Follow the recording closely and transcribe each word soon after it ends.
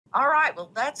All right, well,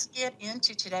 let's get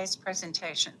into today's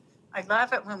presentation. I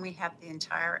love it when we have the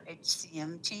entire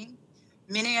HCM team.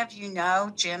 Many of you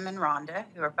know Jim and Rhonda,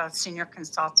 who are both senior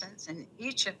consultants, and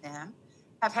each of them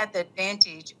have had the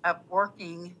advantage of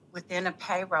working within a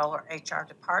payroll or HR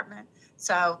department.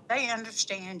 So they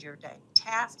understand your daily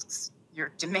tasks,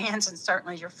 your demands, and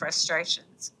certainly your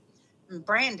frustrations. And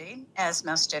Brandy, as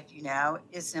most of you know,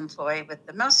 is an employee with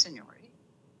the most seniority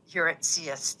here at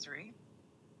CS3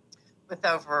 with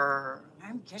over,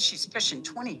 I guess she's pushing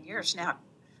 20 years now.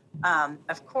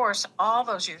 Of course, all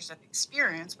those years of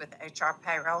experience with HR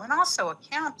payroll and also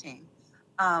accounting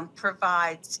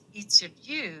provides each of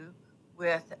you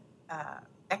with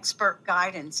expert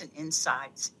guidance and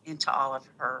insights into all of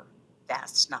her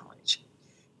vast knowledge.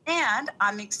 And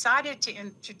I'm excited to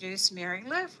introduce Mary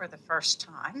Lou for the first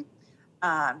time.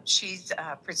 She's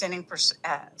presenting for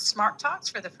SmartTalks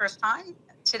for the first time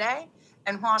today.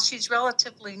 And while she's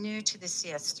relatively new to the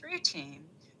CS3 team,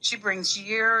 she brings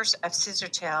years of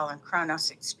Scissortail and Kronos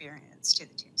experience to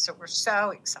the team. So we're so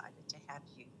excited to have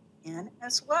you in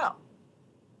as well.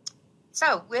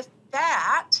 So with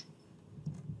that,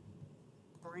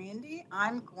 Brandy,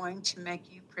 I'm going to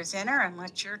make you presenter and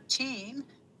let your team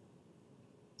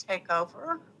take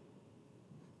over.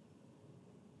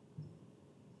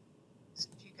 So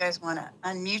if you guys want to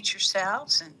unmute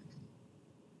yourselves and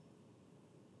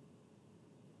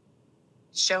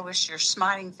show us your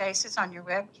smiling faces on your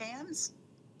webcams.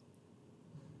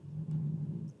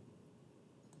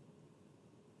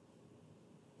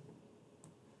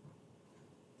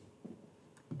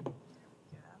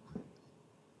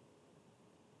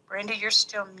 Brandy, you're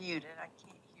still muted. I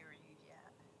can't hear you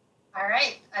yet. All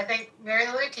right. I think, Mary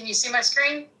Lou, can you see my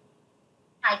screen?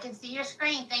 I can see your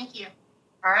screen. Thank you.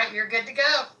 All right. You're good to go.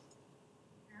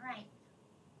 All right.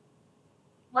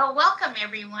 Well, welcome,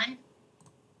 everyone.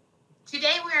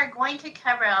 Today, we are going to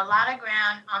cover a lot of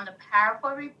ground on the powerful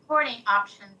reporting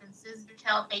options in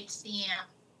Scissortail HCM.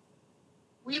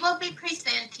 We will be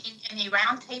presenting in a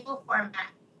roundtable format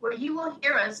where you will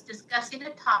hear us discussing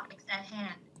the topics at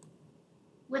hand.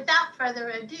 Without further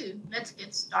ado, let's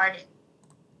get started.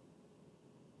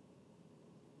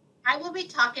 I will be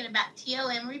talking about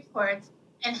TLM reports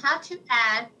and how to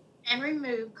add and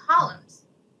remove columns,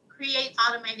 create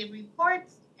automated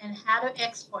reports, and how to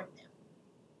export them.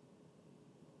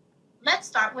 Let's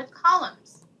start with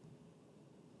columns.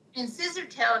 In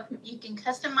Scissortail, you can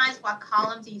customize what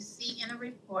columns you see in a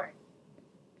report.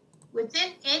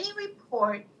 Within any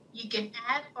report, you can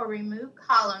add or remove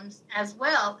columns as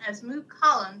well as move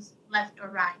columns left or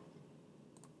right.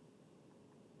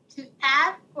 To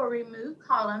add or remove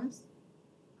columns,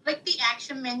 click the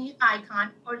action menu icon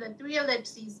or the three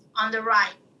ellipses on the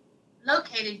right,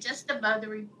 located just above the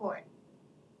report.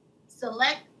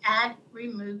 Select Add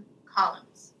Remove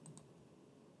Columns.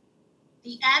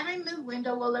 The Add Remove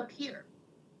window will appear.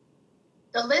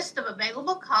 The list of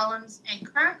available columns and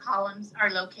current columns are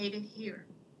located here.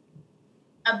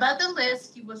 Above the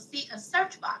list, you will see a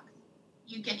search box.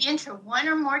 You can enter one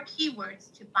or more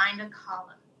keywords to find a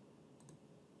column.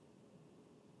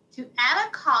 To add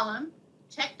a column,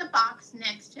 check the box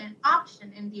next to an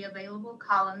option in the Available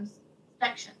Columns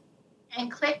section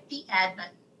and click the Add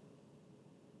button.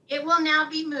 It will now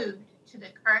be moved to the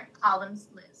Current Columns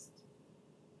list.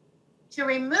 To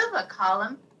remove a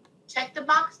column, check the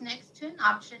box next to an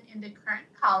option in the Current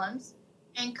Columns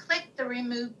and click the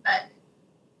Remove button,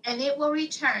 and it will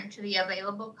return to the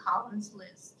Available Columns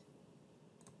list.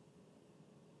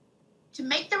 To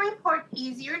make the report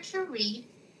easier to read,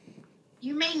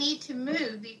 you may need to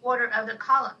move the order of the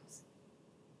columns.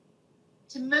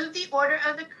 To move the order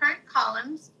of the current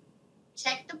columns,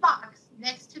 check the box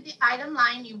next to the item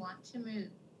line you want to move.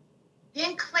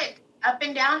 Then click up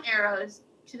and down arrows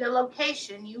to the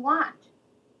location you want.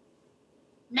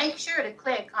 Make sure to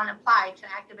click on Apply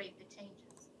to activate the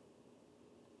changes.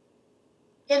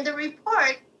 In the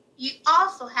report, you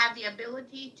also have the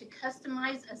ability to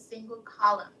customize a single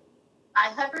column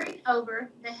by hovering over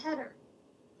the header.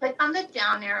 Click on the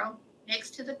down arrow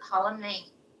next to the column name.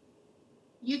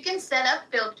 You can set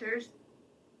up filters.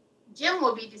 Jim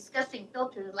will be discussing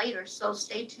filters later, so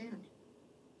stay tuned.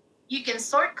 You can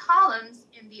sort columns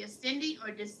in the ascending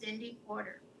or descending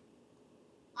order.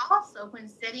 Also, when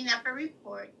setting up a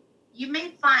report, you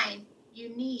may find you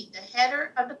need the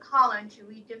header of the column to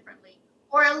read differently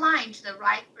or align to the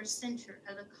right or center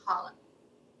of the column.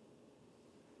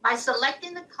 By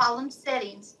selecting the column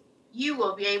settings, you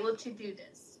will be able to do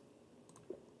this.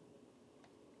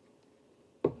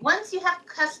 Once you have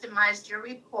customized your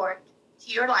report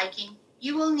to your liking,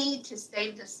 you will need to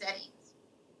save the settings.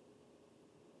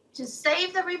 To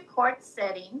save the report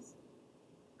settings,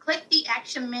 click the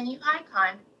action menu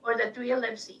icon or the three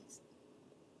ellipses.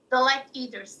 Select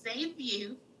either Save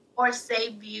View or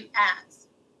Save View As.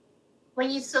 When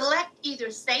you select either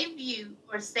Save View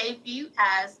or Save View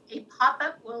As, a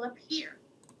pop-up will appear.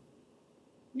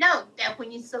 Note that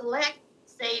when you select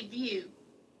Save View,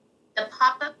 the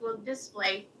pop-up will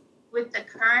display with the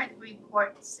current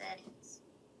report settings.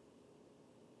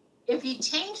 If you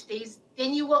change these,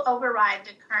 then you will override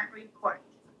the current report.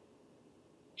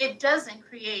 It doesn't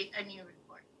create a new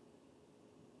report.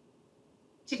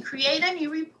 To create a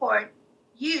new report,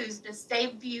 use the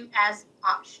Save View As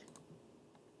option.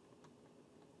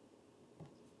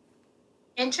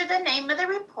 Enter the name of the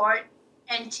report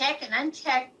and check and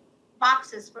uncheck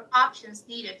boxes for options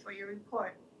needed for your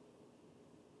report.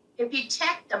 If you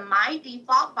check the My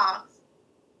Default box,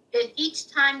 then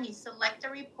each time you select a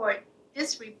report,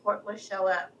 this report will show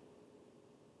up.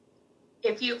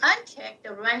 If you uncheck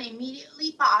the Run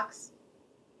Immediately box,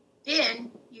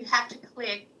 then you have to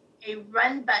click a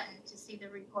Run button to see the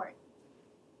report.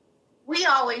 We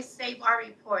always save our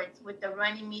reports with the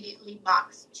Run Immediately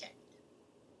box checked.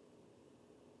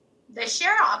 The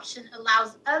Share option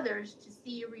allows others to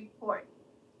see your report.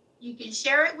 You can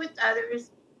share it with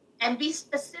others and be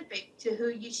specific to who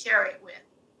you share it with.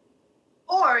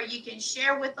 Or you can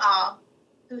share with all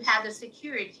who have the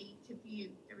security to view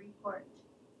the report.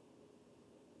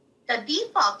 The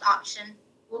default option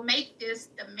will make this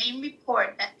the main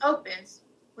report that opens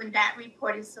when that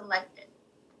report is selected.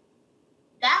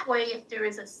 That way, if there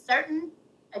is a certain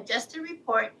adjusted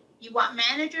report you want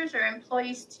managers or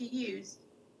employees to use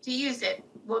it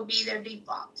will be their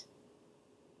default.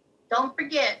 Don't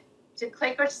forget to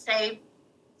click or save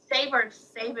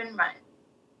and run.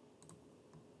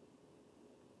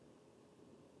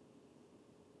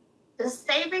 The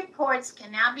saved reports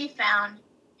can now be found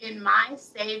in My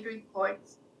Saved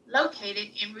Reports, located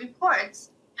in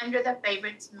Reports under the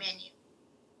Favorites menu.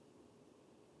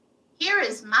 Here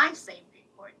is My Saved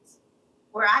Reports,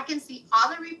 where I can see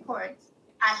all the reports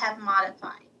I have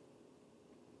modified.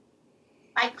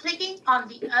 By clicking on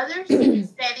the Other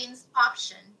Settings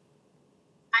option,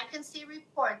 I can see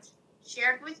reports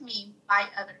shared with me by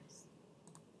others.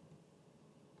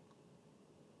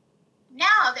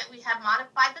 Now that we have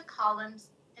modified the columns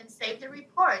and saved the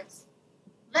reports,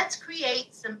 let's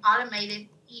create some automated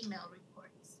email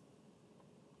reports.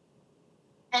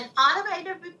 An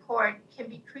automated report can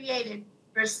be created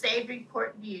for saved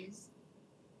report views.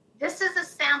 This is a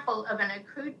sample of an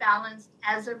accrued balance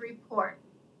as a report.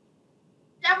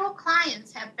 Several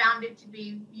clients have found it to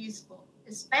be useful,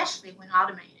 especially when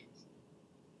automated.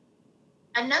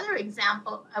 Another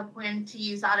example of when to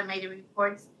use automated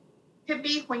reports could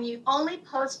be when you only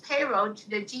post payroll to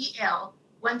the GL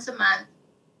once a month,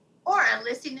 or a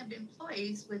listing of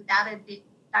employees without a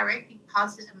direct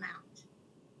deposit amount.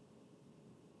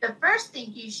 The first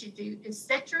thing you should do is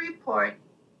set your report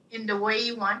in the way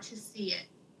you want to see it.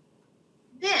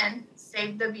 Then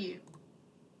save the view.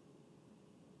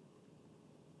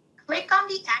 Click on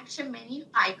the action menu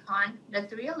icon, the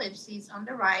three ellipses on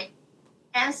the right,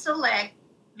 and select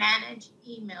Manage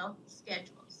Email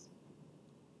Schedules.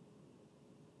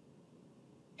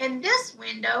 In this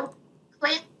window,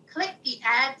 click the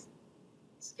Add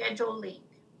Schedule link.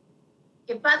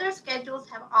 If other schedules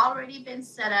have already been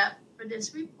set up for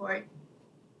this report,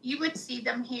 you would see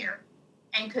them here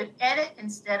and could edit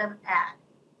instead of add.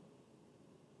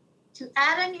 To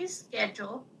add a new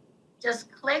schedule,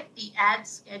 just click the Add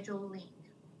Schedule link.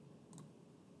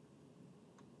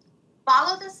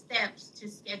 Follow the steps to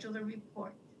schedule a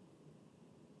report.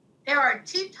 There are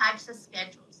two types of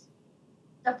schedules.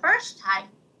 The first type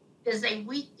is a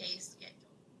weekday schedule.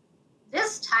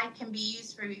 This type can be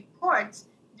used for reports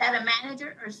that a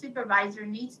manager or supervisor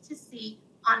needs to see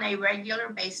on a regular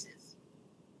basis,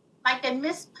 like a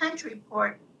missed punch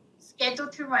report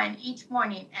scheduled to run each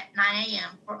morning at 9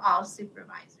 a.m. for all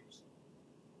supervisors.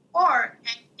 Or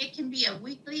it can be a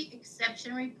weekly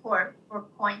exception report for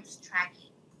points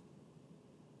tracking.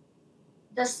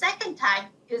 The second type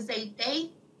is a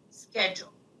day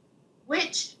schedule,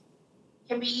 which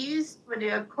can be used for the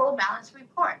accrual balance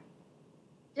report.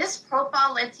 This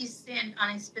profile lets you send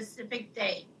on a specific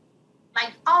day,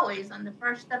 like always on the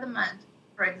first of the month,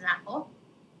 for example.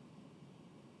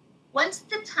 Once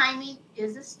the timing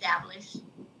is established,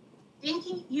 then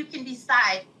you can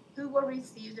decide who will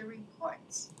receive the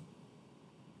reports.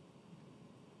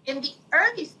 In the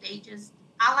early stages,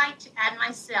 I like to add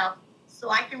myself so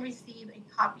I can receive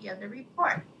a copy of the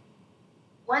report.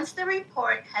 Once the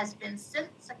report has been sent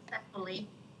successfully,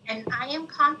 and I am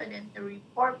confident the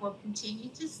report will continue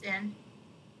to send,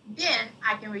 then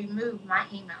I can remove my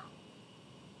email.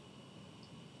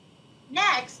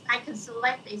 Next, I can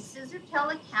select a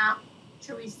Scissortail account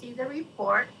to receive the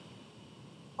report,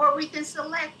 or we can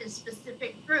select a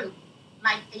specific group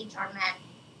like HR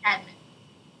admin,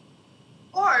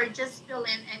 or just fill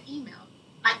in an email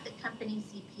like the company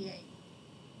CPA.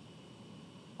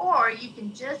 Or you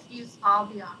can just use all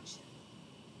the options.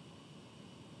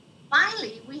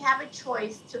 Finally, we have a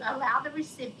choice to allow the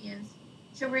recipients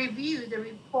to review the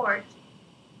report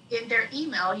in their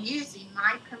email using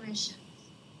my permissions.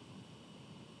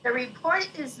 The report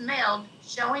is mailed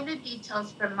showing the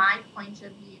details from my point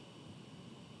of view,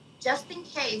 just in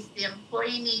case the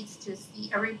employee needs to see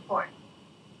a report.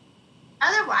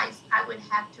 Otherwise, I would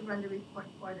have to run the report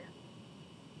for them.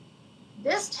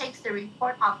 This takes the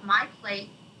report off my plate,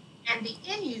 and the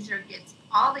end user gets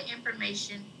all the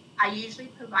information I usually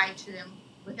provide to them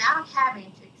without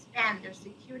having to expand their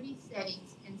security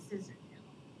settings in Scissortail.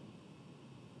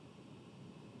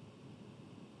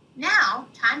 Now,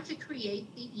 time to create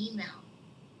the email.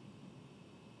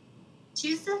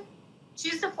 Choose the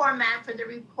format for the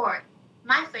report.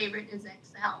 My favorite is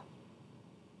Excel.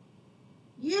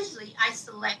 Usually, I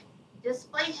select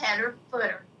Display Header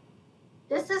Footer.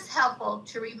 This is helpful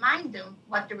to remind them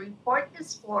what the report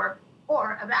is for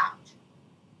or about.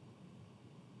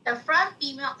 The front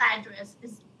email address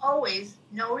is always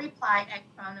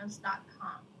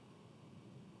noreply@kronos.com.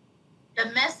 The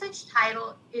message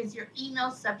title is your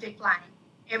email subject line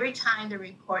every time the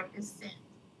report is sent.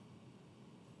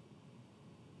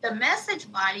 The message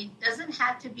body doesn't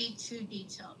have to be too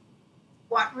detailed.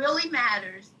 What really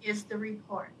matters is the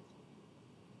report.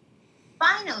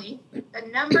 Finally, the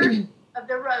number of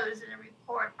the rows in a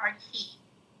report are key.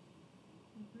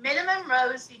 Minimum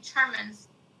rows determines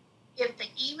if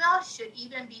the email should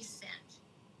even be sent.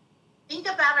 Think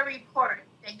about a report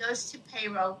that goes to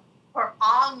payroll for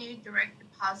all new direct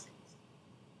deposits.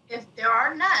 If there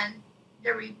are none,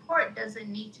 the report doesn't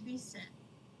need to be sent.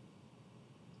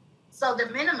 So the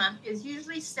minimum is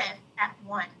usually set at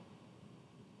 1.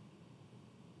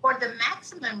 For the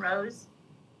maximum rows,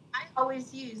 I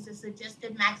always use the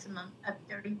suggested maximum of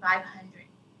 3,500.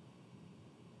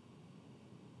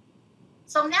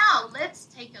 So now let's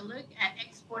take a look at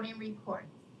exporting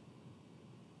reports.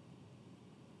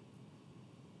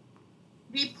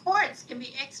 Reports can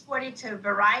be exported to a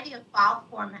variety of file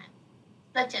formats,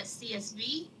 such as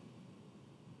CSV,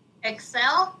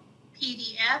 Excel,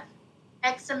 PDF,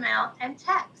 XML, and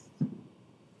text.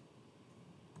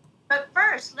 But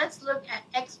first, let's look at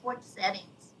export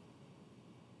settings.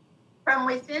 From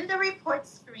within the report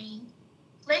screen,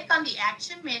 click on the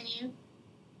action menu,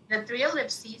 the 3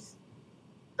 ellipses,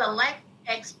 select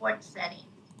Export Settings.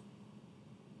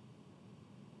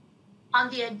 On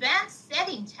the Advanced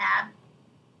Setting tab,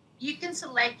 you can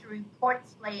select the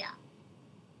report's layout.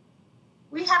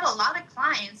 We have a lot of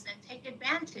clients that take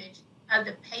advantage of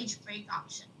the page break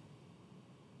option.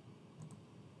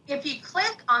 If you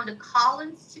click on the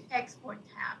Columns to Export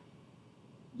tab,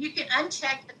 you can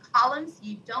uncheck the columns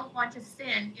you don't want to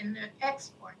send in the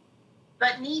export,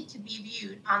 but need to be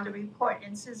viewed on the report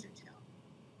in Scissortail.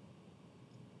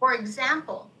 For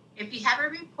example, if you have a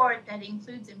report that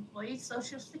includes employee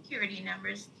social security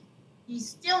numbers, you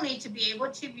still need to be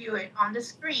able to view it on the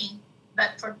screen,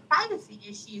 but for privacy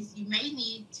issues, you may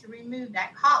need to remove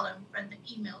that column from the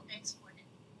email exported.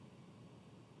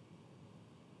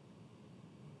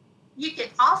 You can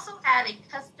also add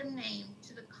a custom name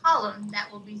to the column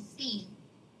that will be seen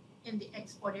in the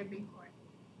exported report.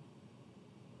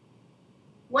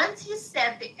 Once you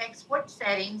set the export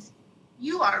settings,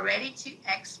 you are ready to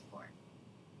export.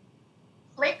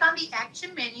 Click on the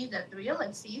action menu, the 3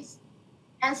 ellipses,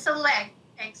 and select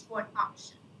Export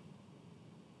option.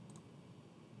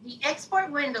 The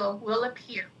export window will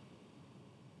appear.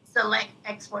 Select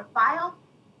Export File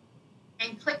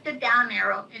and click the down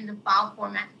arrow in the file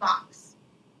format box.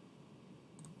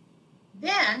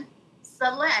 Then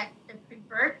select the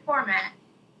preferred format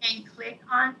and click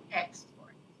on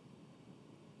Export.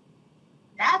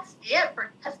 That's it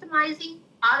for customizing,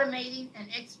 automating, and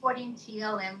exporting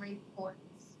TLM reports.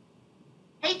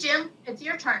 Hey Jim, it's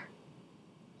your turn.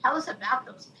 Tell us about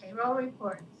those payroll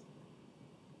reports.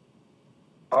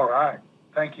 All right,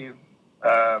 thank you.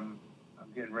 I'm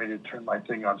getting ready to turn my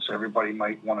thing on, so everybody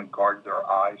might want to guard their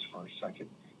eyes for a second.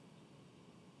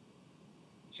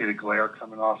 See the glare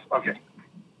coming off? Okay.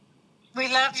 We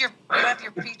love your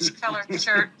peach colored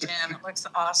shirt, Jim. It looks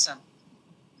awesome.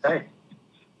 Hey,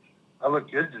 I look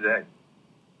good today.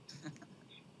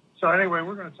 So anyway,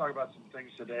 we're going to talk about some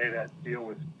things today that deal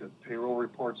with the payroll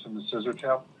reports in the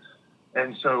Scissortail.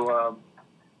 And so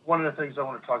one of the things I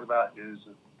want to talk about is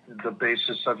the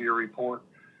basis of your report.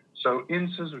 So in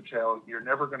Scissortail, you're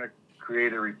never going to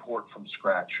create a report from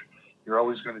scratch. You're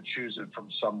always going to choose it from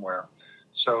somewhere.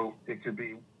 So it could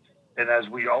be, and as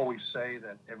we always say,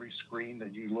 that every screen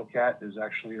that you look at is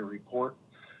actually a report,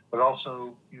 but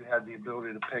also you have the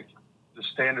ability to pick the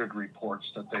standard reports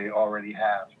that they already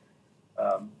have.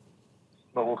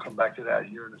 But we'll come back to that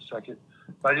here in a second.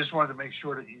 But I just wanted to make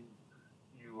sure that you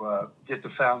get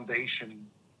the foundation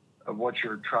of what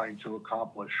you're trying to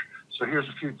accomplish. So here's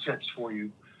a few tips for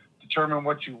you. Determine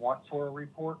what you want for a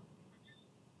report.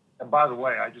 And by the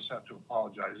way, I just have to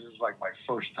apologize. This is like my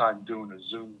first time doing a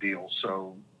Zoom deal,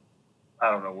 so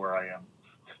I don't know where I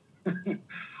am.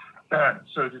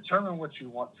 So determine what you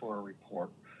want for a report.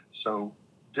 So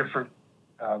different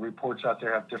reports out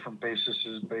there have different bases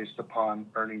based upon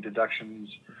earning deductions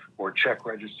or check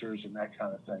registers and that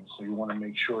kind of thing. So you want to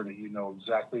make sure that you know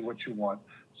exactly what you want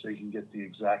so you can get the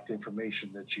exact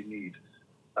information that you need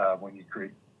when you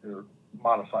create or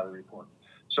modify the report.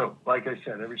 So like I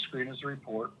said, every screen is a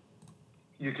report.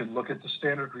 You can look at the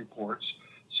standard reports.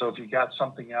 So if you got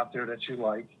something out there that you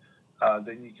like,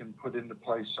 then you can put into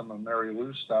place some of Mary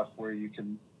Lou's stuff where you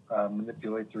can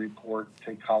manipulate the report,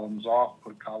 take columns off,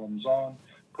 put columns on,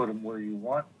 put them where you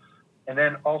want. And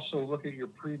then also look at your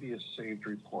previous saved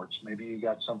reports. Maybe you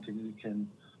got something you can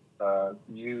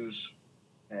use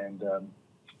and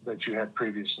that you had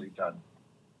previously done.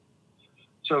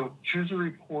 So choose a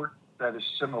report that is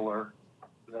similar.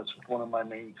 That's one of my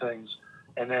main things.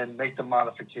 And then make the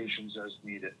modifications as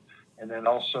needed. And then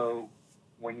also,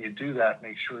 when you do that,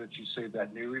 make sure that you save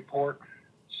that new report,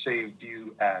 save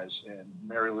view as. And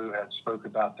Mary Lou had spoke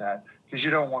about that because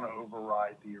you don't want to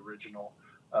override the original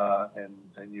and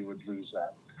then you would lose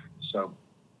that. So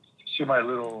see my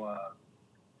little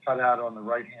cutout on the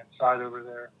right-hand side over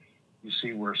there? You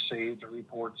see where saved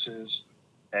reports is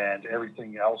and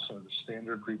everything else are the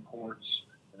standard reports.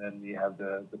 And then you have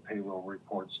the payroll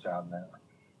reports down there.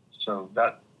 So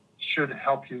that should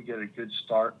help you get a good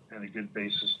start and a good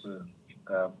basis to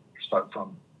start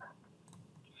from.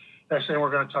 Next thing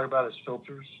we're going to talk about is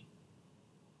filters.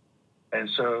 And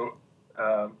so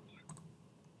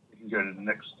you can go to the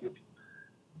next.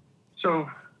 So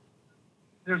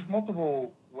there's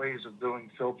multiple ways of doing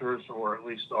filters, or at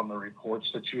least on the reports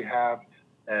that you have.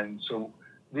 And so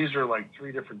these are like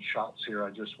 3 different shots here. I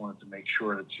just wanted to make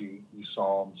sure that you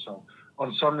saw them. So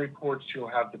on some reports, you'll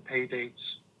have the pay dates.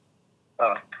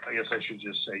 I guess I should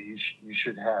just say you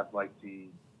should have like the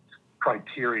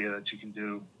criteria that you can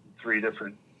do 3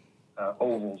 different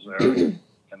ovals there.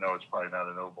 I know it's probably not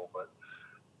an oval,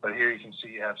 but here you can see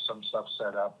you have some stuff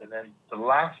set up. And then the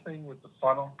last thing with the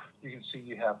funnel, you can see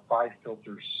you have 5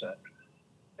 filters set.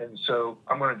 And so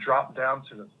I'm going to drop down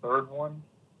to the 3rd one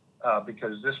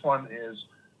because this one is,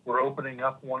 we're opening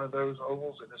up one of those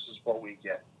ovals and this is what we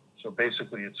get. So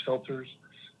basically it's filters.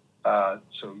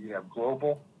 So you have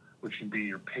global, which can be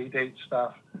your pay date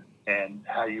stuff and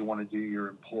how you want to do your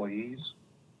employees.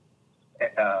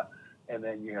 And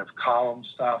then you have column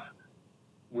stuff,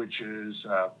 which is,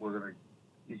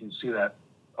 you can see that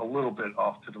a little bit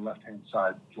off to the left-hand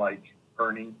side, like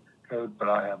earning code, but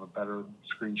I have a better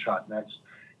screenshot next.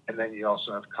 And then you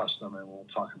also have custom, and we'll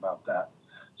talk about that.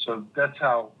 So that's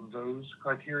how those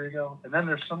criteria go. And then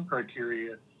there's some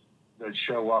criteria that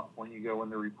show up when you go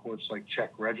into reports like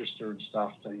check register and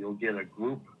stuff that you'll get a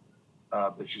group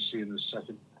that you see in the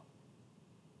second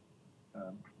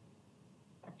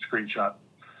screenshot.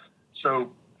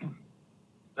 So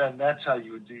then that's how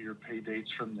you would do your pay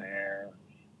dates from there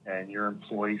and your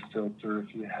employee filter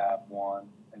if you have one.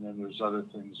 And then there's other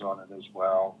things on it as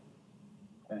well.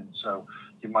 And so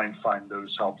you might find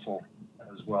those helpful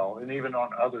as well. And even on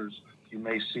others, you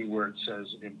may see where it says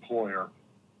employer,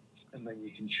 and then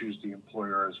you can choose the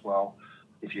employer as well.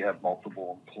 If you have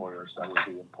multiple employers, that would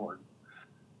be important.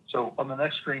 So on the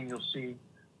next screen, you'll see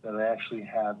that I actually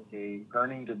have a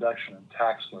earning deduction and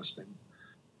tax listing.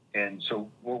 And so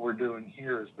what we're doing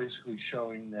here is basically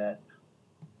showing that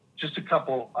just a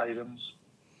couple items,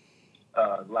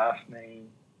 last name,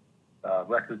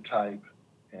 record type,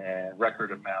 and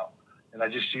record amount. And I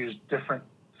just used different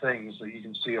things that you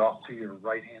can see off to your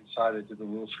right-hand side. I did a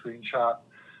little screenshot.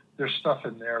 There's stuff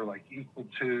in there like equal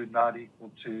to, not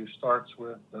equal to, starts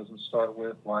with, doesn't start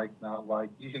with, like, not like.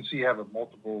 You can see you have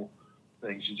multiple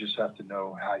things. You just have to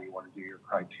know how you want to do your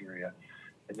criteria.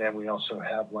 And then we also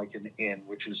have like an in,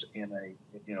 which is in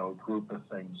a group of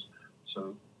things.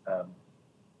 So,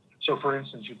 so for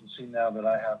instance, you can see now that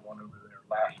I have one over there.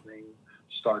 Last name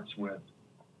starts with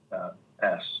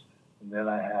S, and then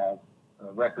I have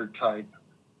a record type,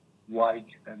 like,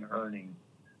 and earning.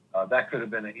 That could have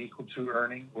been an equal to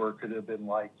earning, or it could have been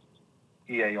like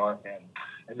EARN.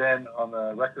 And then on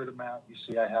the record amount, you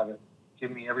see I have it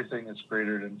give me everything that's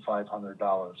greater than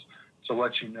 $500. So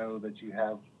let you know that you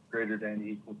have greater than,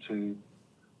 equal to,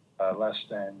 less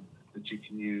than, that you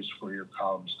can use for your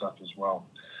column stuff as well.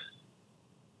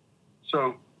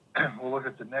 So we'll look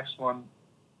at the next one.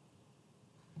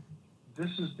 This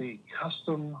is the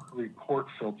custom report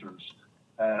filters.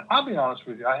 I'll be honest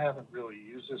with you, I haven't really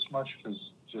used this much because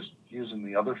just using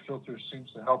the other filters seems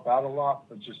to help out a lot,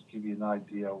 but just to give you an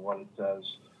idea of what it does.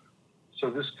 So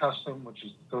this custom, which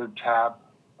is the third tab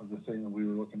of the thing that we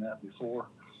were looking at before,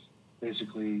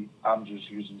 basically I'm just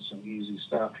using some easy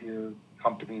stuff here.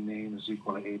 Company name is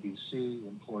equal to ABC,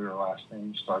 employer last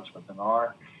name starts with an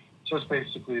R. So it's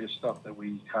basically the stuff that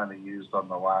we kind of used on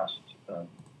the last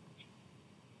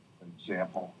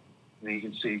example. And you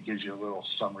can see it gives you a little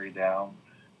summary down.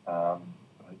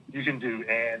 You can do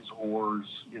ands, ors,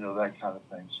 that kind of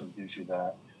thing. So it gives you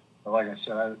that. But like I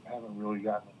said, I haven't really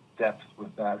gotten in depth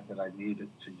with that I needed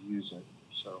to use it.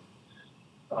 So,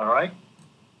 all right.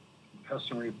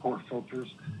 Custom report filters.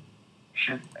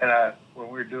 And when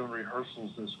we were doing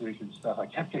rehearsals this week and stuff, I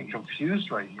kept getting confused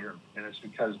right here. And it's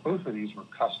because both of these were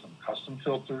custom. Custom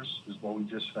filters is what we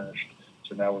just finished.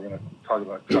 So now we're going to talk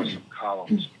about custom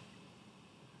columns.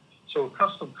 So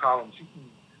custom columns, you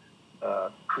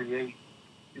can create,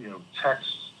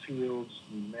 text fields,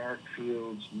 numeric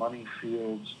fields, money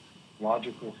fields,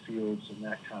 logical fields, and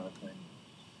that kind of thing.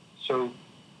 So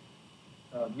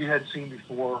you had seen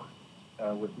before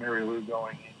with Mary Lou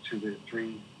going into the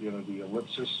three, the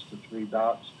ellipsis, the three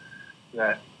dots,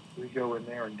 that we go in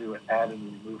there and do an add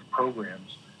and remove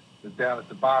programs. But down at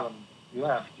the bottom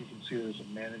left, you can see there's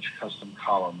a manage custom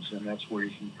columns, and that's where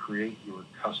you can create your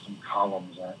custom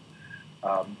columns at.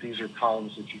 These are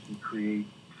columns that you can create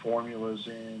formulas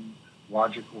in,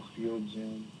 logical fields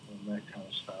in, and that kind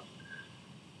of stuff.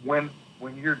 When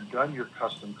you're done your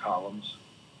custom columns,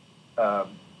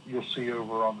 you'll see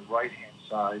over on the right-hand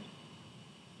side,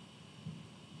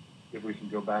 if we can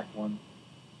go back one.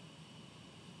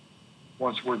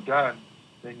 Once we're done,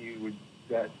 then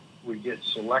that would get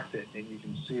selected, and you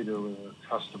can see it over the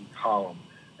custom column.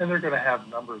 And they're going to have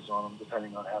numbers on them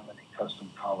depending on how many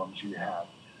custom columns you have.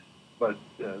 But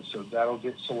so that'll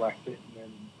get selected, and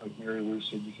then, like Mary Lou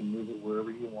said, you can move it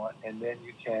wherever you want, and then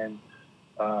you can,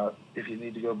 if you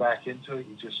need to go back into it,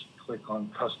 you just click on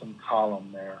custom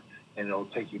column there, and it'll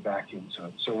take you back into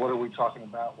it. So what are we talking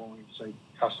about when we say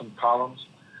custom columns?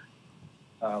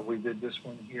 We did this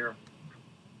one here.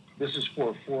 This is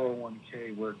for a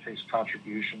 401k where it takes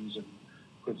contributions and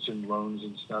puts in loans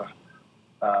and stuff.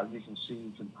 You can see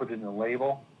you can put in a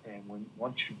label, and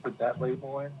once you put that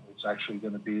label in, it's actually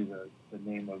going to be the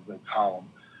name of the column.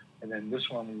 And then this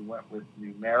one we went with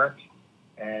numeric,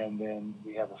 and then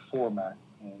we have a format.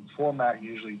 And format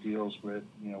usually deals with,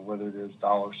 whether there's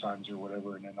dollar signs or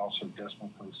whatever, and then also decimal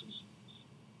places.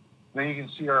 Then you can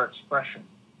see our expression.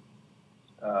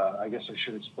 I guess I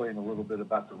should explain a little bit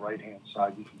about the right-hand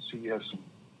side. You can see you have some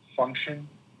function.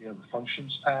 You have the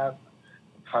functions tab,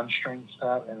 the constraints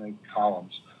tab, and then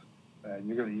columns. And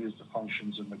you're going to use the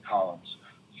functions in the columns.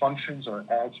 Functions are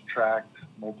add, subtract,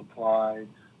 multiply,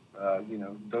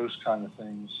 those kind of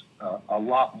things. A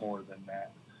lot more than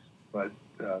that, but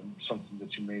something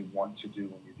that you may want to do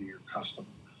when you do your custom.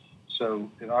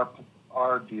 So in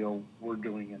our deal, we're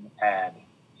doing an add.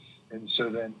 And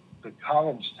so then the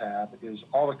columns tab is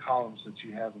all the columns that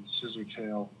you have in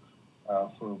Scissortail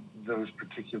for those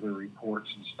particular reports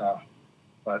and stuff.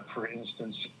 But for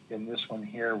instance, in this one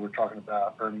here, we're talking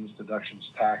about earnings, deductions,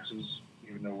 taxes,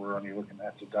 even though we're only looking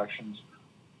at deductions.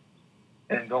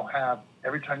 And they'll have,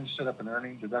 every time you set up an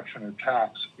earning, deduction, or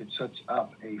tax, it sets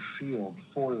up a field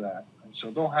for that. And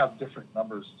so they'll have different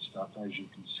numbers and stuff, as you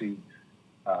can see.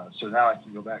 So now I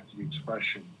can go back to the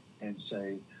expression and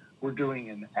say, we're doing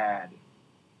an add.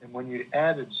 And when you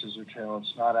add in Scissortail,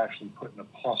 it's not actually putting a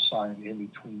plus sign in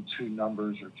between two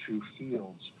numbers or two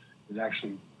fields. It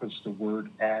actually puts the word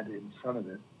add in front of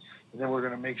it. And then we're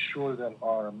going to make sure that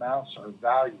our amounts are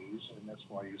values, and that's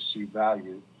why you see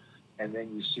value. And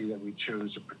then you see that we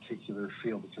chose a particular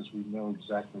field because we know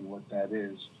exactly what that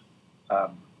is.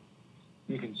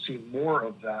 You can see more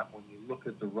of that when you look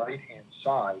at the right-hand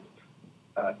side.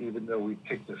 Even though we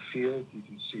picked a field, you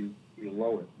can see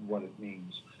below it what it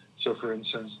means. So for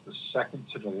instance, the second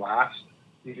to the last,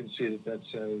 you can see that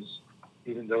says,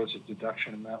 even though it's a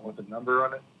deduction amount with a number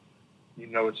on it, you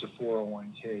know it's a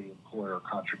 401k employer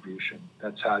contribution.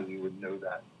 That's how you would know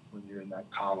that when you're in that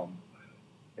column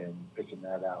and picking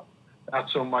that out. Not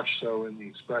so much so in the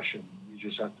expression. You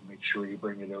just have to make sure you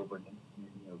bring it over and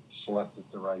select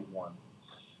the right one.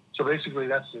 So basically,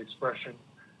 that's the expression,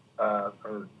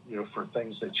 for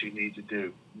things that you need to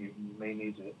do. You may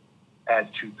need to add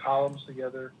two columns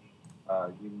together.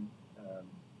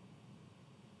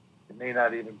 It may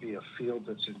not even be a field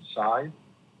that's inside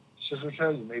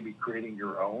Scissortail. You may be creating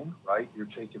your own, right? You're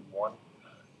taking one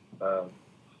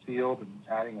field and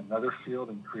adding another field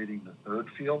and creating the third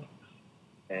field.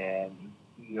 And,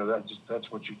 that's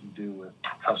what you can do with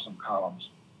custom columns.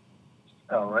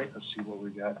 All right, let's see what we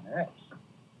got next.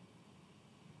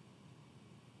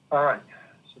 All right,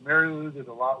 so Mary Lou did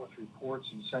a lot with reports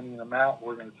and sending them out.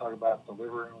 We're going to talk about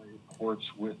delivering reports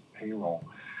with payroll.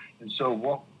 And so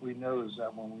what we know is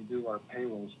that when we do our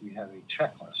payrolls, we have a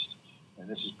checklist. And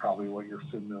this is probably what you're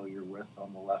familiar with.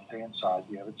 On the left-hand side,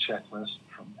 you have a checklist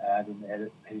from add and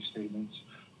edit pay statements,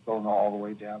 going all the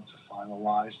way down to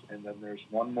finalized. And then there's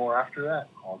one more after that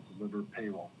called deliver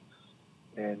payroll.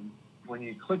 And when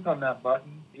you click on that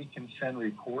button, it can send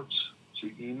reports to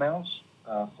emails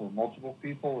for multiple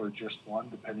people or just one,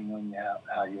 depending on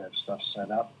how you have stuff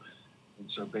set up. And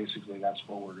so basically that's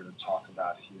what we're going to talk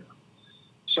about here.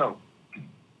 So,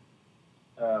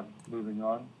 moving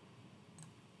on.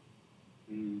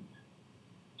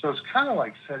 So it's kind of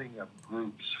like setting up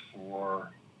groups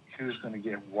for who's going to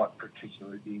get what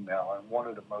particular email. And one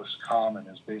of the most common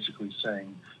is basically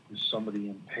saying, is somebody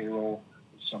in payroll,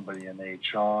 is somebody in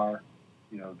HR,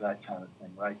 that kind of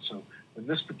thing, right? So in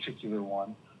this particular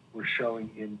one, we're showing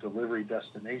in delivery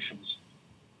destinations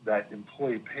that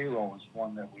employee payroll is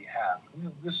one that we have.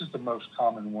 And this is the most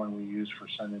common one we use for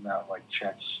sending out like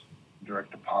checks,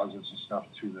 direct deposits and stuff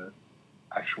to the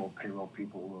actual payroll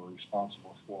people who are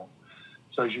responsible for them.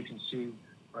 So as you can see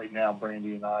right now,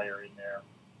 Brandy and I are in there.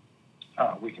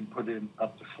 We can put in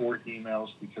up to 4 emails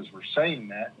because we're saying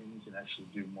that, and you can actually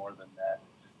do more than that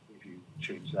if you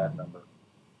change that number.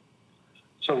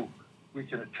 So we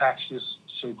can attach this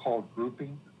so-called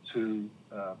grouping to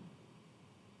a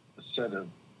set of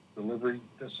delivery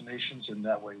destinations, and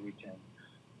that way we can,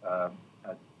 I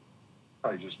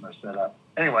probably just messed that up.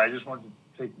 Anyway, I just wanted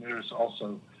to take notice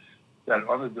also that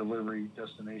on the delivery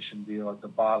destination deal at the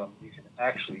bottom, you can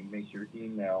actually make your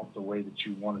email the way that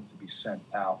you want it to be sent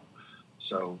out.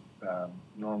 So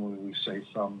normally we say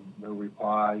from no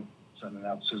reply, sending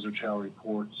out Scissortail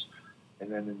reports,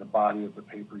 and then in the body of the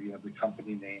paper you have the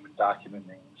company name and document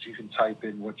names. You can type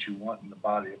in what you want in the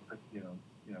body of,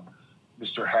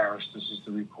 Mr. Harris, this is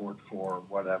the report for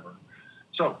whatever.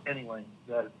 So anyway,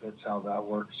 that's how that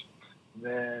works. And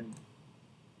then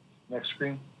next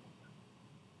screen.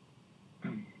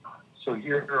 So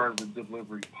here are the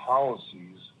delivery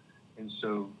policies. And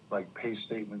so like pay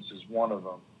statements is one of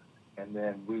them. And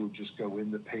then we would just go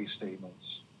into pay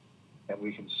statements and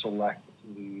we can select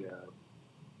the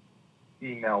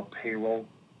email payroll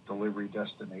delivery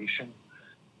destination.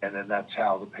 And then that's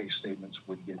how the pay statements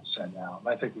would get sent out.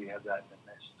 And I think we have that in the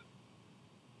next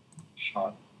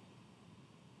shot.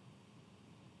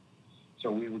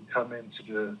 So we would come into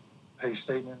the pay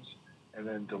statements and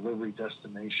then delivery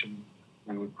destination,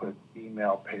 we would put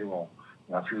email payroll.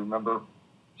 Now, if you remember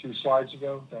 2 slides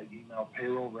ago, that email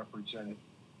payroll represented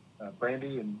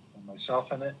Brandy and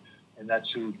myself in it, and that's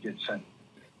who would get sent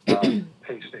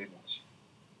pay statements,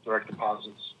 direct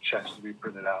deposits, checks to be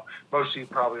printed out. Most of you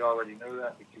probably already know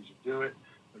that because you do it,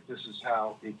 but this is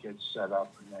how it gets set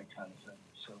up and that kind of thing.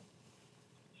 So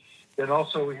then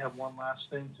also we have one last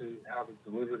thing to how to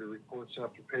deliver the reports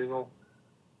after payroll.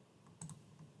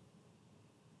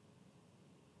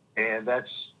 And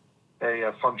that's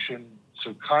a function,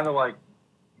 so kind of like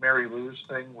Mary Lou's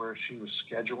thing where she was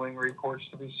scheduling reports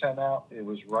to be sent out. It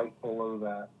was right below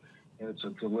that, and it's a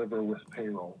deliver with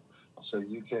payroll. So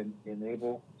you can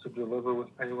enable to deliver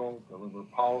with payroll, deliver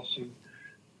policy,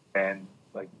 and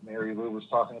like Mary Lou was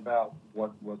talking about,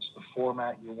 what's the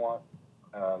format you want,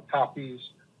 copies,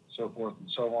 so forth and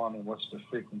so on, and what's the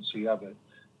frequency of it.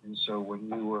 And so when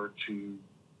you were to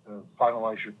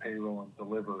finalize your payroll and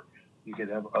deliver, you could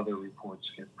have other reports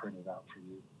get printed out for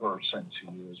you or sent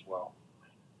to you as well.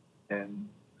 And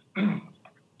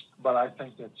but I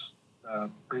think that's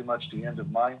pretty much the end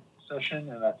of my session,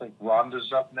 and I think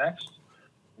Rhonda's up next,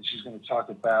 and she's going to talk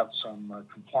about some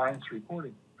compliance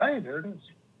reporting. Hey, there it is.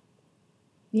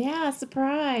 Yeah,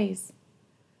 surprise.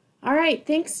 All right,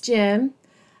 thanks, Jim.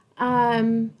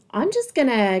 I'm just going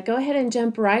to go ahead and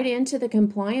jump right into the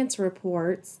compliance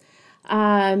reports.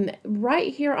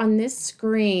 Right here on this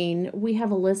screen, we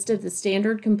have a list of the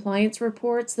standard compliance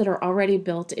reports that are already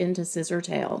built into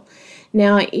Scissortail.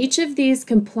 Now, each of these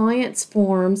compliance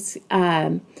forms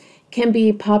can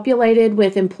be populated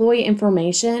with employee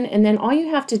information, and then all you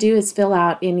have to do is fill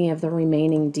out any of the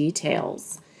remaining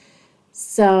details.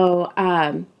 So,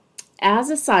 as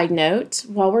a side note,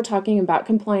 while we're talking about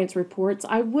compliance reports,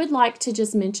 I would like to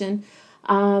just mention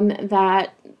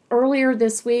that earlier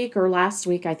this week or last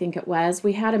week, I think it was,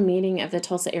 we had a meeting of the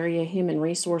Tulsa Area Human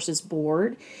Resources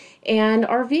Board, and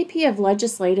our VP of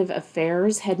Legislative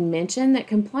Affairs had mentioned that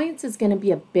compliance is going to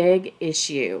be a big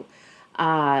issue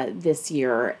this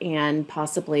year and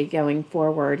possibly going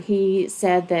forward. He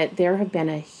said that there have been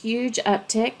a huge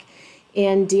uptick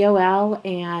in DOL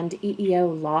and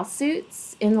EEO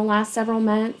lawsuits in the last several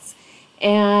months,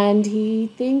 and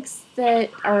he thinks that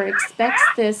or expects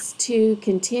this to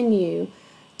continue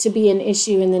to be an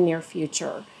issue in the near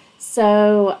future.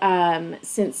 So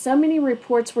since so many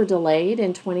reports were delayed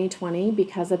in 2020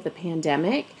 because of the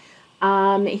pandemic,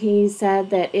 he said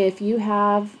that if you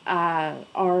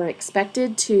are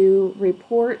expected to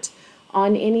report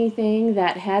on anything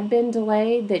that had been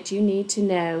delayed, that you need to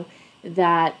know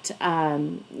that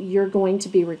you're going to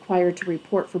be required to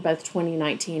report for both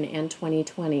 2019 and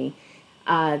 2020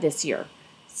 this year.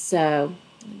 So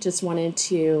just wanted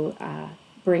to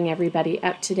bring everybody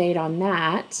up to date on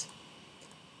that.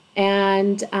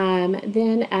 And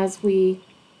then as we,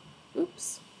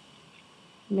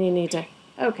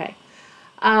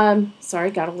 sorry,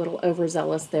 got a little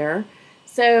overzealous there.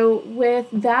 So with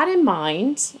that in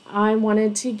mind, I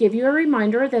wanted to give you a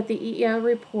reminder that the EEO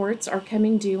reports are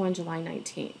coming due on July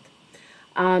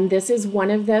 19th. This is one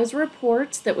of those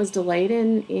reports that was delayed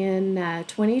in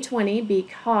 2020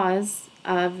 because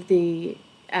of the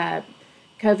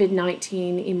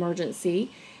COVID-19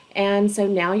 emergency. And so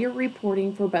now you're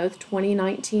reporting for both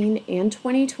 2019 and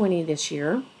 2020 this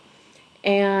year.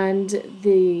 And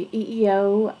the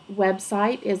EEO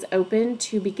website is open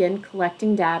to begin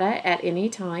collecting data at any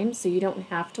time, so you don't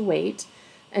have to wait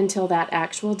until that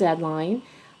actual deadline.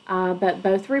 But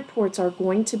both reports are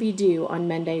going to be due on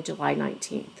Monday, July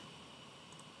 19th.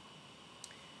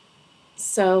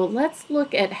 So let's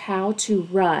look at how to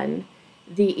run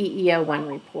the EEO1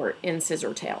 report in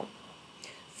Scissortail.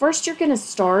 First, you're going to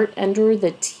start under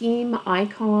the team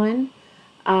icon.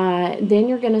 Then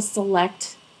you're going to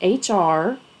select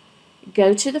HR,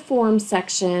 go to the forms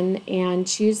section and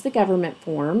choose the government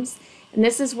forms. And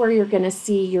this is where you're going to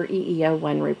see your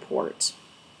EEO1 report.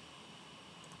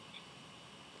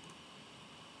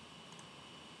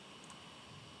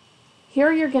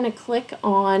 Here you're going to click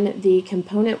on the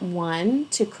component 1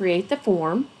 to create the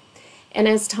form. And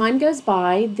as time goes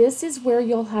by, this is where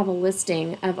you'll have a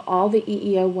listing of all the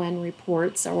EEO1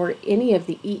 reports or any of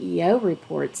the EEO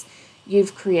reports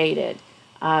you've created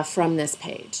from this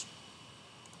page.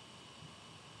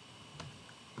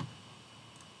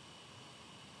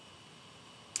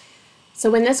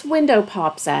 So when this window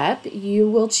pops up, you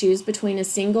will choose between a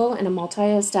single and a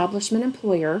multi-establishment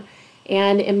employer.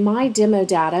 And in my demo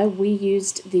data, we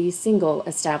used the single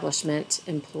establishment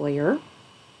employer.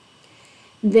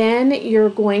 Then you're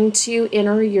going to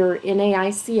enter your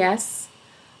NAICS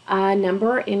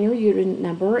number and your unit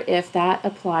number if that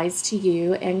applies to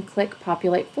you and click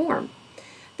Populate Form.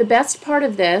 The best part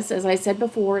of this, as I said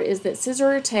before, is that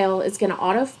Scissortail is going to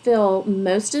autofill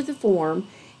most of the form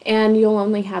and you'll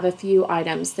only have a few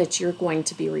items that you're going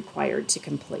to be required to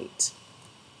complete.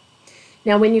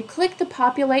 Now when you click the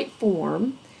Populate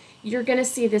Form, you're going to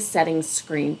see this settings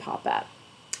screen pop up.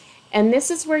 And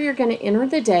this is where you're going to enter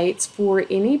the dates for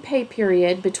any pay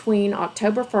period between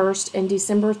October 1st and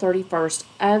December 31st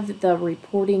of the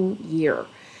reporting year.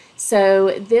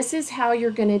 So this is how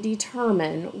you're going to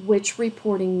determine which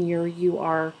reporting year you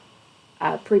are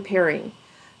preparing.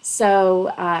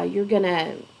 So you're going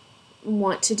to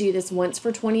want to do this once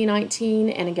for 2019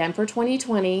 and again for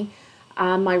 2020.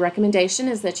 My recommendation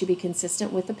is that you be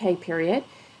consistent with the pay period.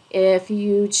 If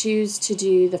you choose to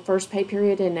do the first pay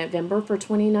period in November for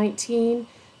 2019,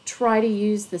 try to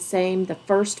use the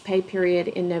first pay period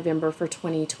in November for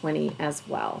 2020 as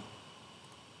well.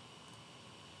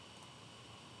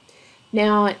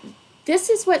 Now, this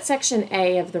is what Section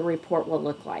A of the report will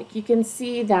look like. You can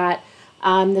see that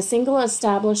the single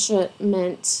establishment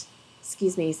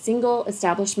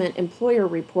employer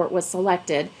report was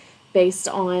selected based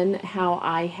on how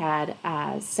I had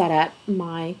set up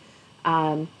my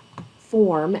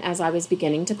form as I was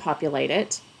beginning to populate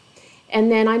it.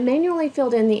 And then I manually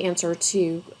filled in the answer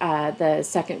to the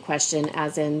second question,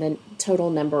 as in the total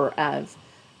number of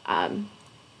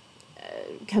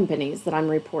companies that I'm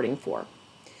reporting for.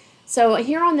 So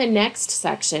here on the next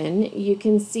section, you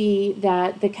can see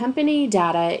that the company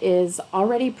data is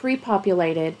already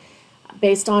pre-populated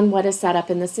based on what is set up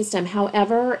in the system.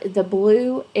 However, the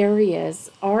blue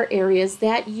areas are areas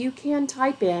that you can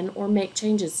type in or make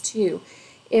changes to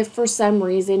if for some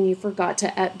reason you forgot to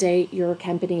update your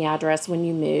company address when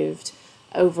you moved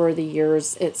over the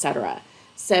years, etc.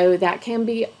 So that can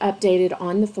be updated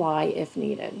on the fly if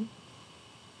needed.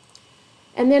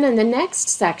 And then in the next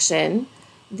section,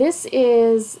 this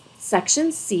is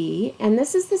section C, and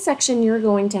this is the section you're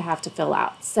going to have to fill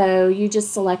out. So you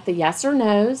just select the yes or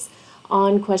no's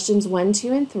on questions 1,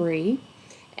 2, and 3.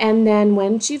 And then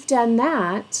once you've done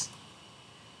that,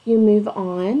 you move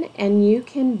on and you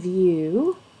can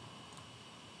view.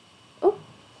 Oh,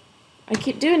 I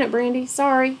keep doing it, Brandy.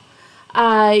 Sorry.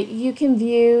 You can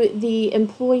view the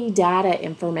employee data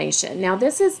information. Now,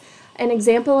 this is an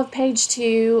example of page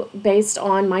 2 based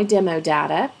on my demo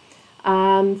data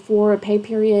for a pay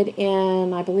period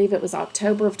in, I believe it was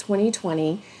October of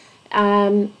 2020.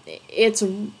 It's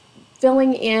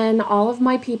filling in all of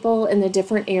my people in the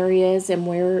different areas and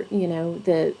where,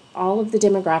 all of the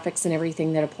demographics and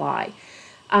everything that apply.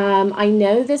 I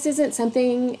know this isn't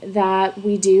something that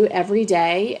we do every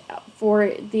day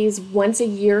for these once a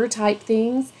year type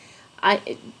things.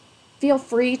 Feel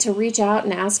free to reach out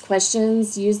and ask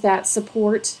questions. Use that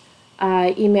support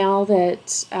email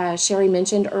that Sherry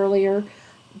mentioned earlier.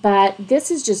 But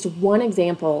this is just one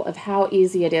example of how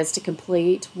easy it is to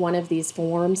complete one of these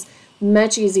forms.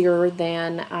 Much easier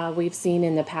than we've seen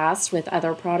in the past with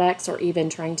other products or even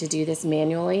trying to do this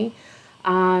manually.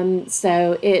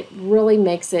 So it really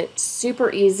makes it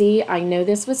super easy. I know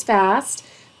this was fast,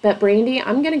 but Brandy,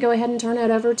 I'm going to go ahead and turn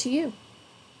it over to you.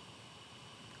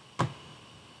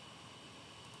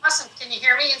 Awesome. Can you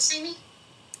hear me and see me?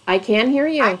 I can hear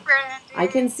you. Hi, Brandy. I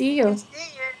can see you. Good to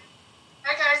see you.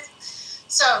 Hi, guys.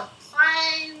 So,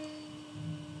 let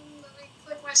me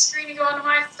click my screen to go onto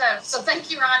my stuff. So thank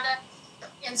you, Rhonda.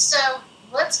 And so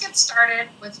let's get started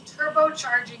with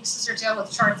turbocharging Scissortail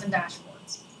with charts and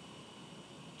dashboards.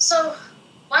 So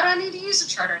why do I need to use a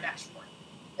chart or a dashboard?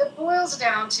 It boils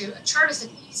down to a chart is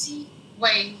an easy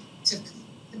way to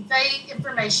convey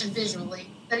information visually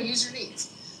that a user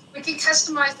needs. We can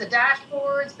customize the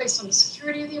dashboards based on the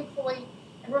security of the employee.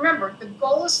 And remember, the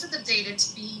goal is for the data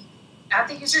to be at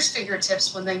the user's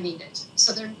fingertips when they need it.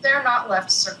 So they're not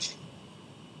left searching.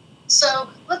 So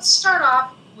let's start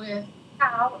off with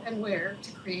how and where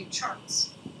to create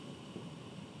charts.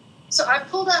 So I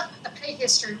pulled up a pay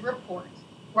history report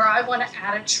where I want to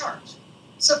add a chart.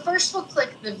 So first we'll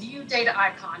click the view data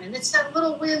icon, and it's that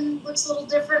little looks a little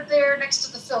different there next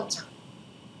to the filter.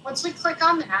 Once we click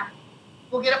on that,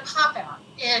 we'll get a pop-out,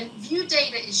 and view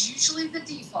data is usually the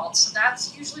default, so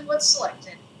that's usually what's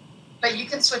selected. But you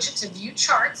can switch it to view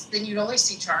charts, then you'd only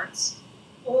see charts,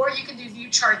 or you can do view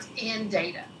charts and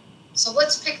data. So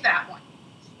let's pick that one.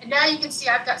 And now you can see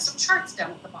I've got some charts down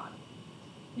at the bottom.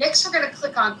 Next, we're going to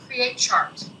click on Create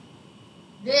Chart.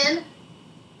 Then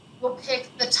we'll pick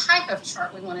the type of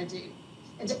chart we want to do.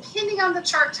 And depending on the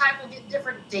chart type, we'll get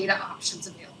different data options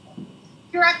available.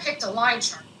 Here I picked a line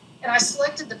chart, and I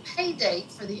selected the pay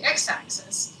date for the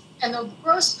x-axis and the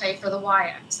gross pay for the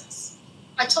y-axis.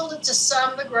 I told it to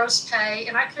sum the gross pay,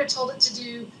 and I could have told it to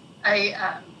do a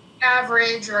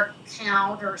average or a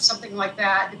count or something like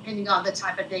that, depending on the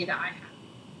type of data I have.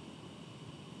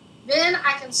 Then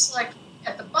I can select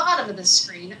at the bottom of the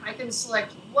screen, I can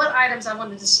select what items I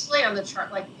want to display on the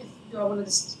chart, like do I want to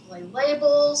display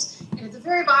labels, and at the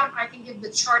very bottom, I can give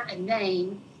the chart a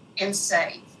name and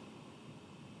save.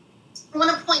 I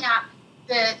want to point out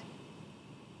that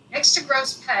next to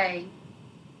gross pay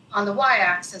on the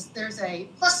y-axis, there's a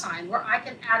plus sign where I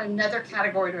can add another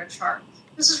category to a chart.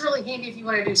 This is really handy if you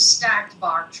want to do stacked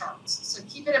bar charts. So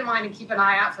keep it in mind and keep an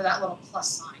eye out for that little plus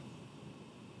sign.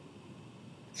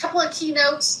 A couple of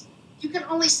keynotes. You can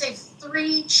only save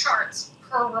 3 charts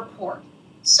per report.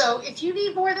 So if you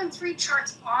need more than 3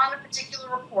 charts on a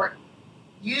particular report,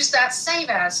 use that save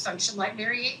as function like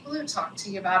Mary 8 Blue talked to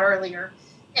you about earlier,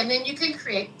 and then you can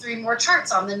create 3 more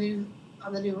charts on the new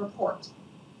report.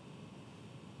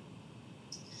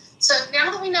 So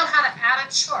now that we know how to add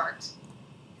a chart,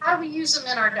 how do we use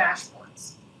them in our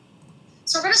dashboards?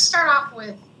 So we're going to start off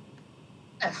with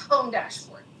a home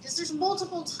dashboard, because there's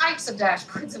multiple types of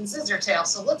dashboards in Scissortail.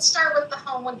 So let's start with the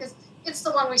home one, because it's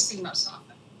the one we see most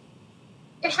often.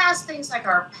 It has things like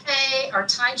our pay, our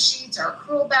timesheets, our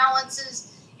accrual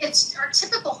balances. It's our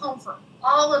typical home for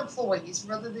all employees,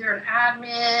 whether they're an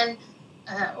admin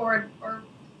or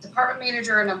department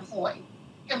manager or an employee.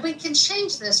 And we can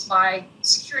change this by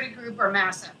security group or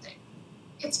mass update.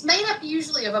 It's made up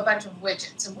usually of a bunch of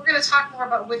widgets, and we're going to talk more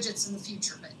about widgets in the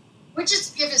future, but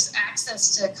widgets give us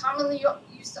access to commonly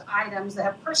used items that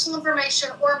have personal information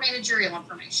or managerial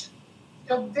information.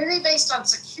 It'll vary based on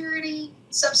security,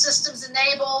 subsystems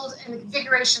enabled, and the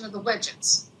configuration of the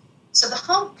widgets. So the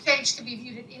home page can be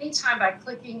viewed at any time by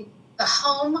clicking the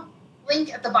home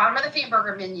link at the bottom of the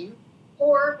hamburger menu,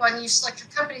 or when you select your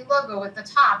company logo at the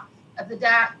top of the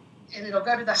and it'll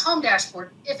go to the home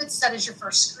dashboard if it's set as your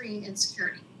first screen in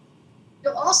security.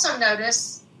 You'll also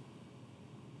notice,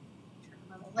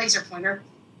 laser pointer,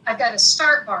 I've got a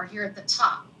start bar here at the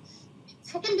top.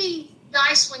 It can be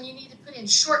nice when you need to put in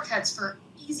shortcuts for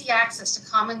easy access to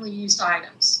commonly used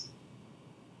items.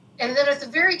 And then at the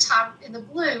very top in the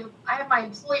blue, I have my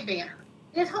employee banner.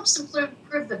 It helps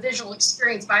improve the visual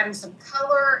experience by adding some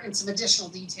color and some additional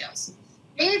details.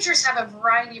 Managers have a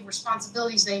variety of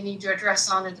responsibilities they need to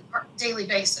address on a daily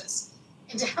basis.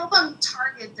 And to help them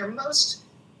target their most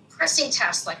pressing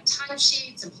tasks like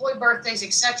timesheets, employee birthdays,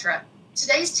 etc.,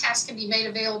 today's tasks can be made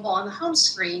available on the home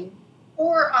screen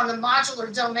or on the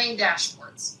modular domain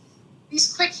dashboards.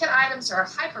 These quick hit items are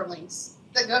hyperlinks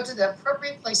that go to the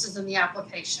appropriate places in the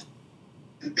application.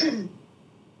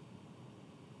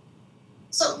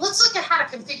 So let's look at how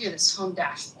to configure this home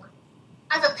dashboard.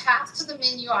 I have a path to the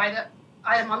menu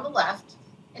item on the left,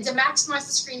 and to maximize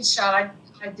the screenshot,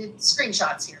 I did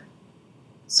screenshots here.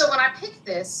 So when I pick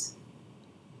this,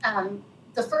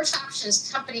 the first option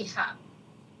is Company Hub.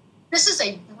 This is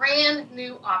a brand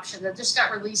new option that just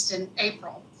got released in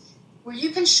April, where you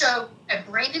can show a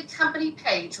branded company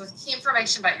page with key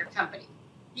information about your company.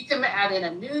 You can add in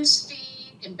a news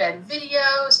feed, embed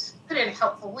videos, put in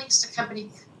helpful links to company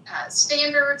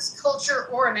standards, culture,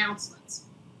 or announcements.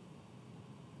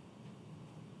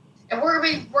 And we're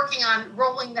going to be working on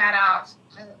rolling that out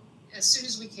as soon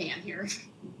as we can here.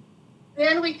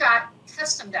 Then we've got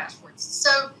custom dashboards.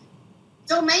 So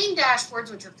domain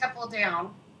dashboards, which are a couple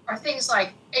down, are things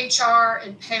like HR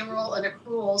and payroll and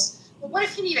accruals. Well, what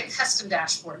if you need a custom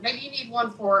dashboard? Maybe you need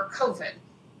one for COVID.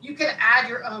 You can add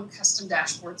your own custom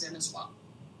dashboards in as well.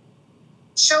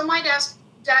 Show My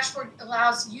Dashboard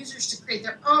allows users to create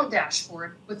their own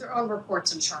dashboard with their own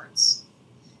reports and charts.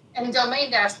 And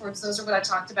domain dashboards, those are what I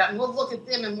talked about, and we'll look at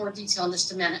them in more detail in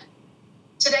just a minute.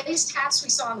 Today's tasks we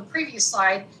saw on the previous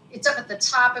slide, it's up at the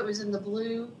top, it was in the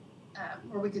blue,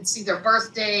 where we could see their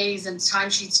birthdays and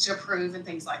timesheets to approve and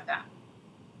things like that.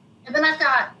 And then I've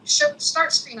got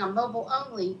start screen on mobile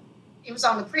only. It was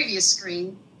on the previous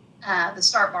screen, the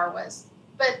start bar was.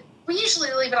 But we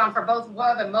usually leave it on for both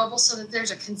web and mobile so that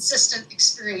there's a consistent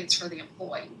experience for the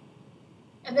employee.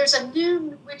 And there's a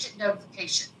new widget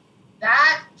notification.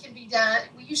 That can be done.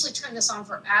 We usually turn this on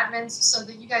for admins so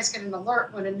that you guys get an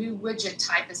alert when a new widget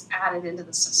type is added into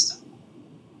the system.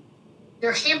 There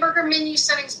are hamburger menu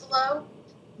settings below.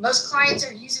 Most clients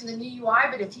are using the new UI,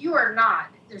 but if you are not,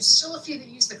 there's still a few that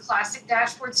use the classic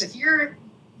dashboard. So if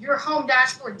your home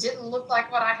dashboard didn't look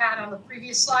like what I had on the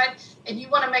previous slide and you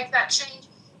want to make that change,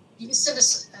 you can send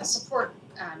us a support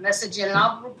message in, and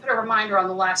I'll put a reminder on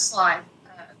the last slide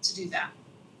to do that.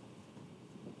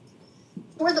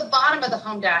 Toward the bottom of the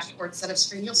home dashboard setup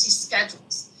screen, you'll see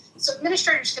schedules. So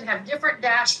administrators can have different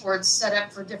dashboards set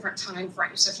up for different time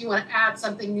frames. So if you want to add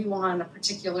something new on a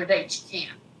particular date, you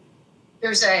can.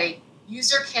 There's a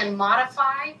user can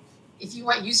modify. If you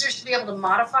want users to be able to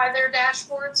modify their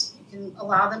dashboards, you can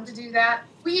allow them to do that.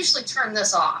 We usually turn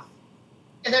this off.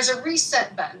 And there's a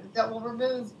reset button that will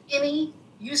remove any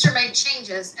user-made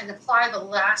changes and apply the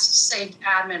last saved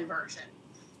admin version.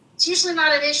 It's usually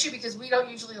not an issue because we don't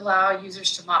usually allow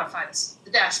users to modify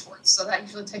the dashboards, so that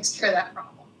usually takes care of that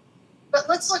problem. But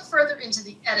let's look further into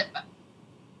the edit button.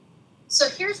 So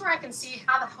here's where I can see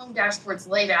how the home dashboard's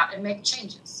laid out and make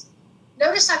changes.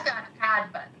 Notice I've got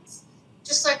add buttons,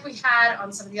 just like we had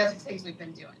on some of the other things we've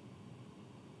been doing.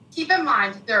 Keep in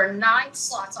mind, there are 9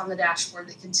 slots on the dashboard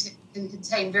that can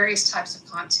contain various types of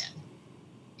content.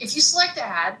 If you select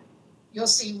add, you'll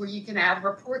see where you can add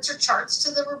reports or charts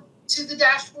to the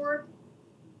dashboard,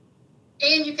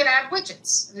 and you can add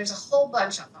widgets. And there's a whole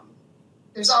bunch of them.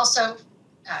 There's also,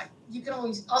 you can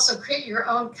also create your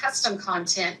own custom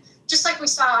content, just like we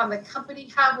saw on the Company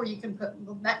Hub, where you can put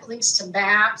links to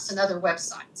maps and other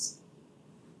websites.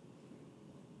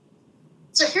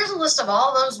 So here's a list of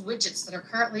all those widgets that are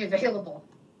currently available.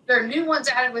 There are new ones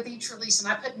added with each release, and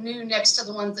I put new next to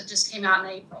the ones that just came out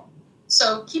in April.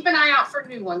 So keep an eye out for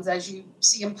new ones as you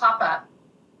see them pop up.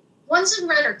 Ones in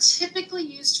red are typically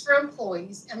used for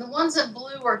employees, and the ones in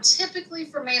blue are typically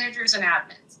for managers and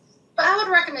admins. But I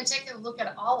would recommend taking a look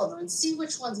at all of them and see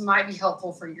which ones might be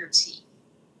helpful for your team.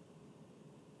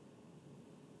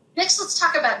 Next, let's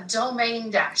talk about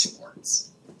domain dashboards.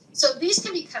 So these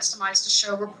can be customized to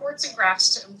show reports and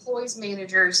graphs to employees,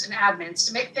 managers, and admins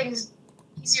to make things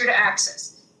easier to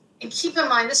access. And keep in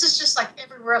mind, this is just like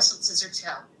everywhere else at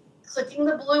Scissortail. Clicking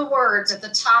the blue words at the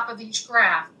top of each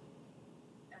graph,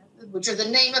 which are the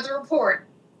name of the report,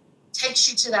 takes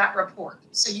you to that report.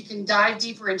 So you can dive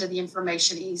deeper into the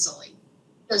information easily.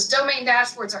 Those domain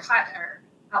dashboards are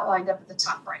outlined up at the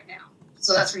top right now.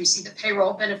 So that's where you see the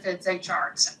payroll, benefits, HR,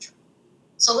 etc.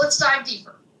 So let's dive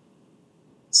deeper.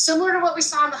 Similar to what we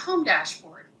saw on the home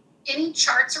dashboard, any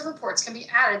charts or reports can be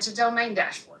added to domain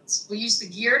dashboards. We use the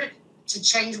gear to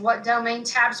change what domain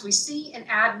tabs we see and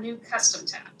add new custom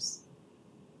tabs.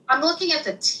 I'm looking at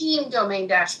the team domain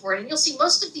dashboard, and you'll see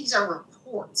most of these are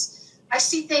reports. I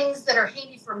see things that are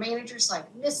handy for managers like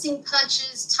missing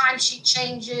punches, timesheet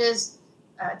changes,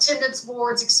 attendance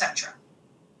boards, etc.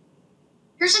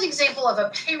 Here's an example of a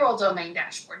payroll domain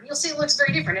dashboard. And you'll see it looks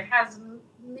very different. It has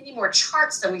many more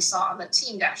charts than we saw on the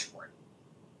team dashboard.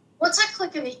 Once I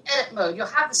click in the edit mode, you'll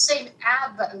have the same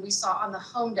add button we saw on the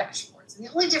home dashboards. And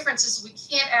the only difference is we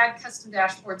can't add custom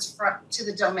dashboards to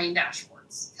the domain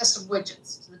dashboards, custom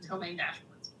widgets to the domain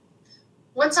dashboards.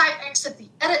 Once I exit the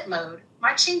edit mode,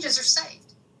 my changes are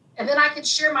saved. And then I can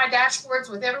share my dashboards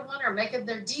with everyone or make it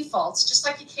their defaults, just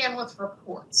like you can with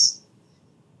reports.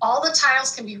 All the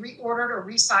tiles can be reordered or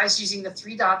resized using the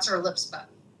 3 dots or ellipse button.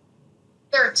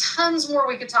 There are tons more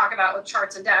we could talk about with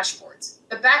charts and dashboards,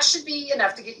 but that should be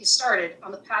enough to get you started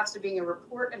on the path to being a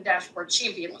report and dashboard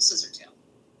champion with Scissortail.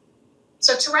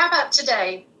 So to wrap up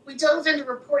today, we dove into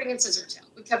reporting in Scissortail.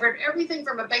 We covered everything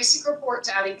from a basic report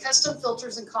to adding custom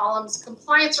filters and columns,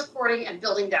 compliance reporting, and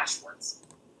building dashboards.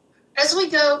 As we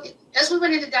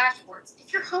went into dashboards,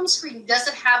 if your home screen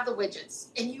doesn't have the widgets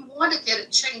and you want to get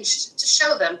it changed to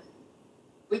show them,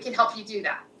 we can help you do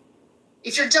that.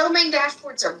 If your domain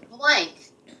dashboards are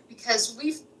blank, because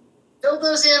we've filled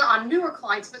those in on newer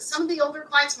clients, but some of the older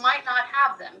clients might not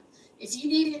have them. If you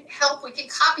need help, we can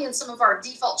copy in some of our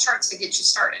default charts to get you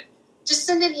started. Just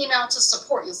send an email to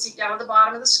support. You'll see down at the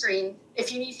bottom of the screen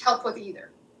if you need help with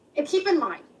either. And keep in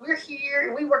mind, we're here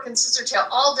and we work in Scissortail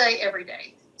all day, every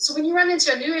day. So when you run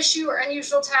into a new issue or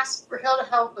unusual task, we're here to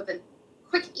help with a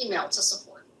quick email to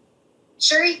support.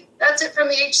 Sherry, that's it from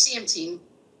the HCM team.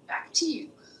 Back to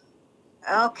you.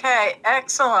 Okay,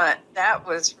 excellent. That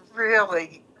was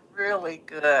really, really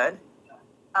good.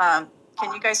 Can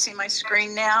you guys see my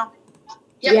screen now?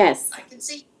 Yep, Yes. I can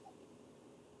see.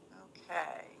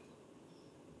 Okay.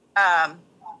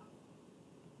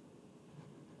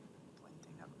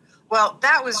 Well,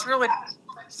 that was really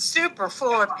super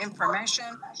full of information.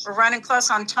 We're running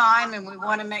close on time, and we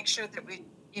want to make sure that we,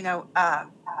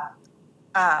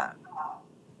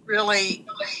 really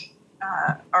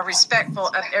are respectful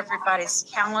of everybody's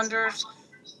calendars.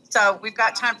 So we've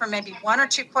got time for maybe 1 or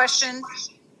 2 questions.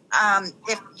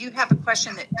 If you have a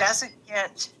question that doesn't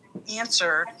get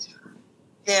answered,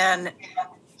 then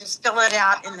just fill it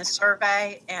out in the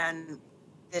survey, and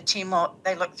the team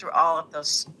they look through all of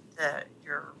those,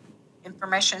 your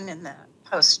information in the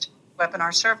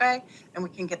post-webinar survey, and we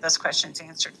can get those questions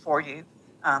answered for you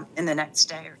in the next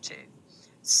day or 2.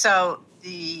 So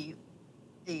the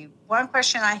one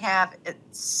question I have, it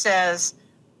says,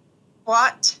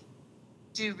 what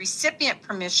do recipient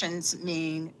permissions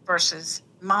mean versus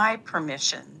my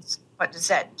permissions? What does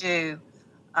that do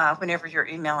whenever you're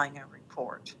emailing a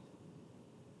report?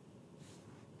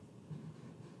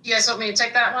 You guys want me to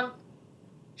take that one?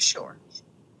 Sure.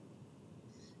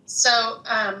 So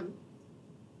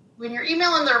when you're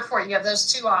emailing the report, you have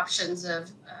those 2 options of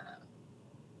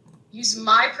use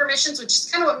my permissions, which is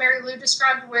kind of what Mary Lou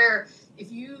described, where if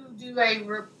you do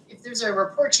if there's a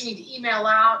report you need to email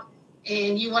out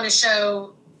and you want to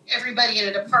show everybody in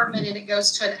a department and it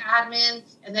goes to an admin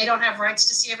and they don't have rights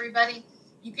to see everybody,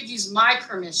 you could use my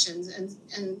permissions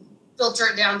and filter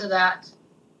it down to that,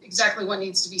 exactly what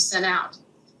needs to be sent out.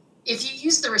 If you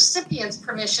use the recipient's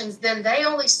permissions, then they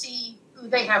only see who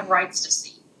they have rights to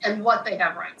see and what they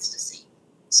have rights to see.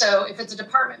 So if it's a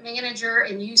department manager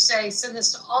and you say, send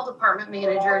this to all department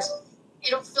managers,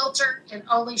 it'll filter and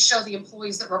only show the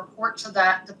employees that report to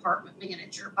that department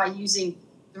manager by using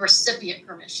the recipient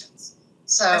permissions.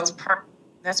 So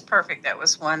that's perfect. That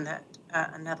was one that,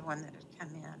 another one that had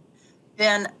come in.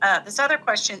 Then this other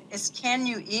question is, can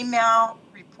you email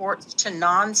reports to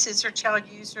non-Scissortail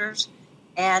users,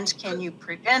 and can you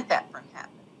prevent that from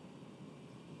happening?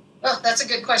 Well, that's a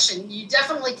good question. You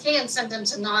definitely can send them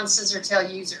to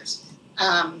non-Scissortail users.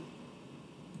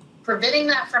 Preventing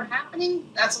that from happening,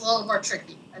 that's a little more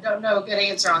tricky. I don't know a good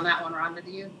answer on that one, Rhonda, do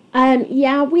you?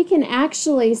 Yeah, we can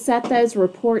actually set those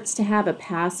reports to have a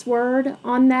password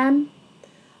on them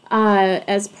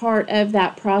as part of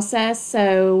that process.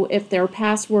 So if they're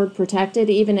password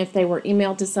protected, even if they were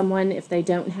emailed to someone, if they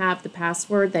don't have the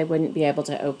password, they wouldn't be able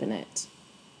to open it.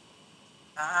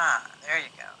 There you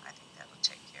go. I think that will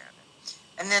take care of it.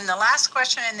 And then the last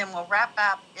question, and then we'll wrap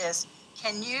up, is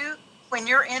can you, when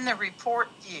you're in the report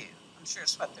view, I'm sure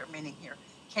it's what they're meaning here,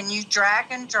 can you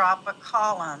drag and drop a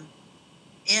column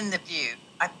in the view?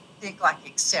 I think like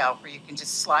Excel, where you can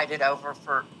just slide it over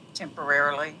for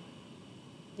temporarily.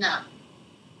 No.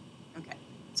 Okay.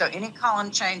 So any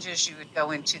column changes, you would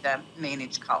go into the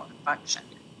manage column function.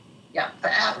 Yeah,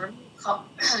 the add or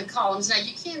remove columns. Now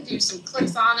you can do some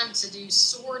clicks on them to do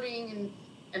sorting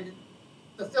and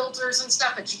the filters and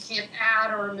stuff, but you can't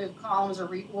add or remove columns or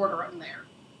reorder them there.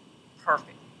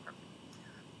 Perfect.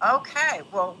 Okay,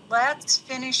 well, let's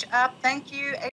finish up. Thank you,